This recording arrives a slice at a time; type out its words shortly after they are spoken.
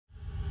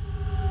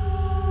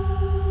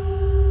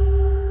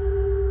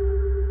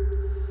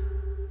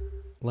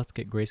let's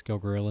get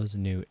Greyscale Gorilla's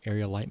new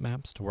area light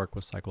maps to work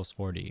with Cycles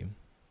 4D.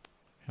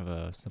 I have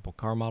a simple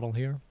car model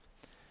here,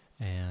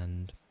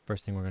 and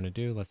first thing we're going to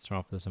do, let's turn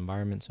off this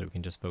environment so we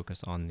can just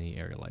focus on the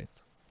area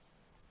lights.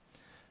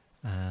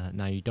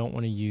 Now you don't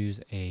want to use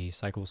a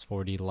Cycles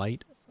 4D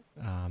light.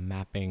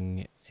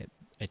 Mapping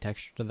a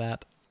texture to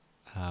that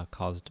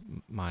caused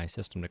my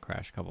system to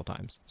crash a couple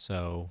times,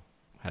 so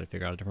I had to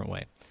figure out a different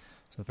way.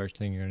 So the first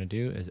thing you're going to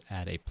do is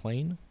add a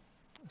plane,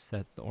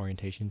 set the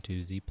orientation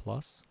to Z+,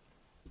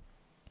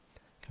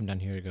 come down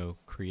here to go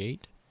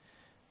Create,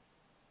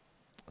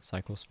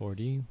 Cycles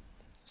 4D,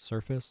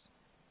 Surface,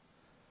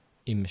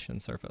 Emission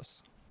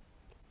Surface.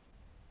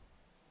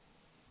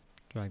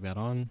 Drag that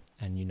on,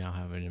 and you now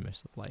have an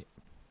emissive light.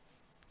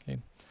 Okay,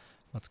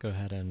 let's go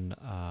ahead and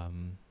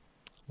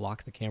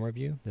lock the camera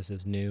view. This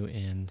is new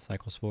in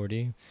Cycles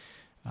 4D,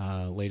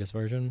 latest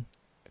version.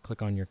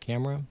 Click on your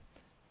camera,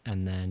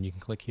 and then you can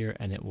click here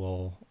and it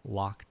will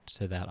lock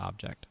to that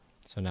object.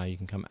 So now you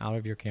can come out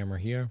of your camera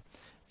here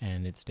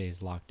and it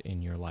stays locked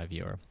in your live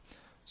viewer.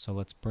 So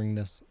let's bring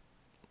this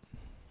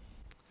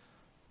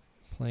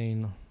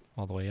plane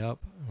all the way up,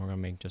 and we're going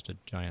to make just a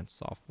giant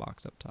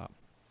softbox up top.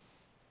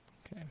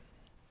 Okay,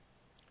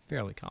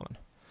 fairly common.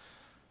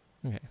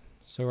 Okay,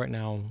 so right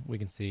now we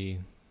can see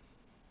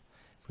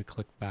if we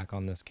click back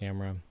on this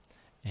camera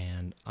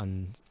and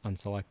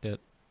unselect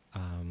it,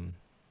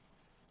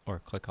 or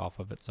click off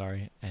of it,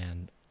 sorry,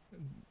 and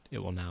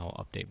it will now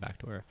update back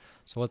to where.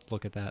 So let's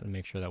look at that and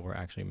make sure that we're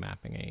actually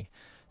mapping a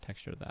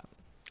texture to that.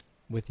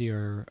 With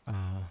your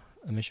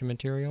emission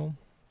material,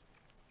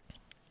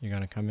 you're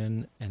going to come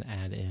in and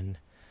add in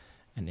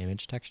an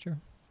image texture,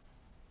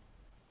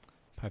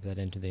 pipe that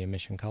into the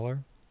emission color,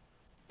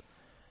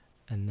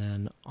 and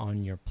then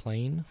on your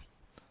plane,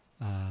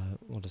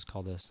 we'll just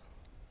call this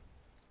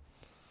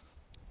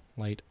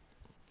light.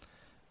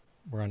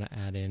 We're going to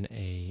add in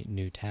a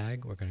new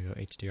tag. We're going to go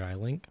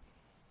HDRI link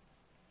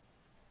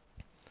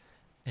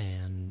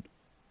and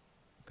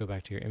go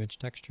back to your image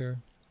texture,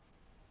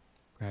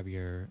 grab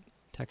your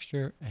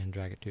texture and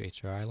drag it to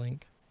HDRI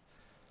link.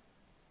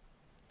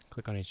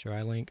 Click on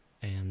HDRI link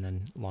and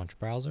then launch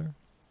browser,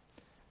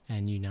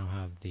 and you now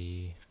have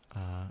the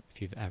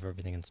if you have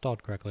everything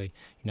installed correctly,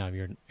 you now have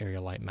your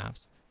area light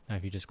maps. Now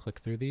if you just click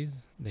through these,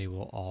 they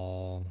will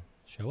all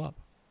show up.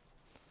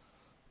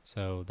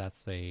 So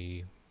that's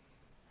a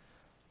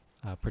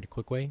pretty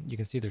quick way. You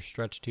can see they're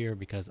stretched here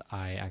because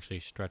I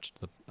actually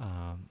stretched the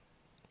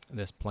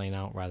this plane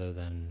out rather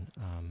than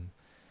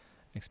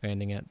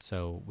expanding it.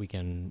 So we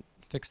can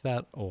fix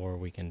that, or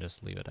we can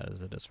just leave it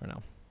as it is for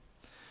now.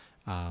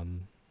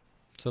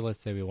 So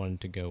let's say we wanted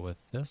to go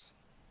with this.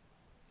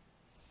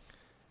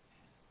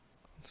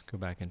 Let's go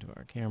back into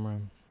our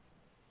camera.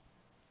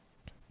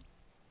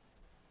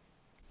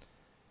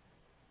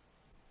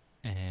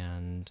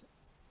 And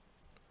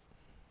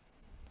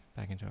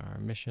back into our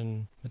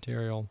emission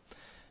material.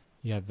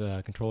 You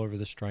have control over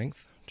the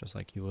strength, just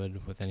like you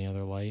would with any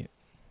other light.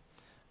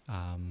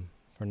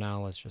 For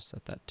now, let's just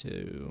set that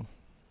to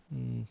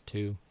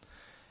 2.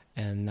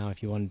 And now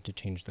if you wanted to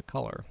change the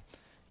color,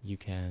 you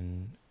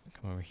can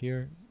come over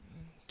here,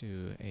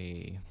 do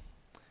a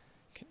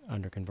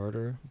under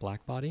converter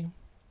black body.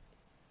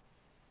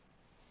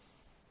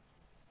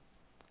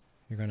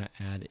 You're going to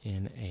add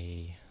in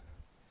a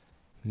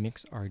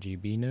mix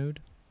RGB node.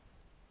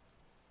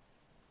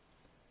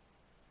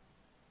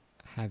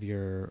 Have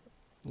your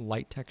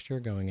light texture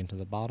going into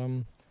the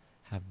bottom,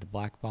 have the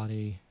black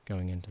body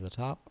going into the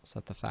top,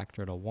 set the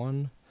factor to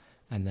 1,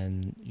 and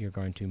then you're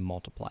going to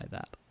multiply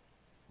that.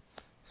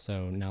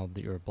 So now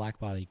that your black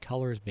body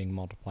color is being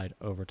multiplied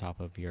over top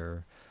of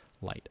your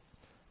light.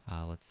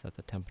 Let's set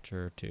the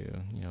temperature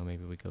to,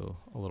 maybe we go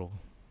a little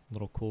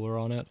cooler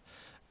on it.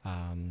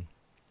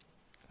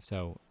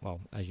 So,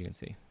 well, as you can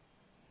see,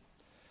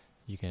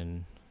 you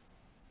can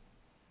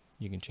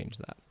change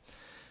that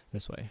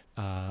this way.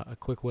 A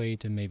quick way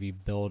to maybe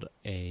build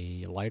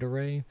a light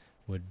array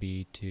would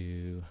be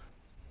to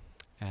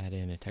add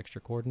in a texture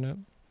coordinate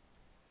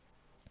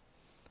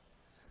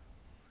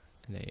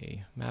and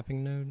a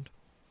mapping node.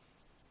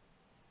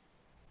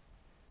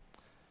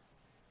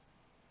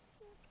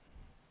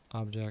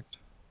 Object,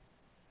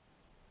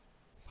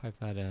 pipe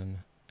that in,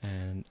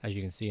 and as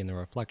you can see in the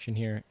reflection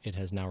here, it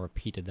has now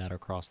repeated that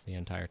across the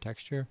entire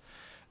texture.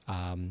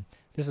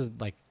 This is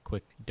like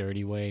quick,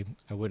 dirty way.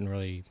 I wouldn't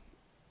really,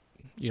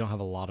 you don't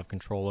have a lot of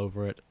control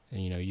over it,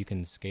 and you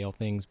can scale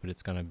things, but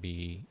it's going to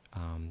be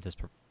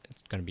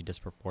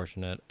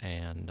disproportionate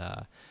and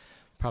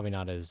probably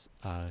not as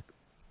as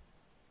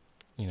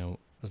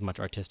much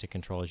artistic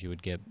control as you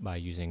would get by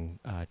using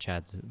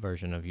Chad's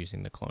version of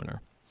using the cloner.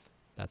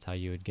 That's how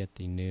you would get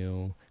the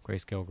new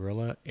Greyscale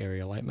Gorilla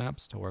area light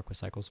maps to work with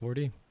Cycles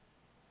 4D.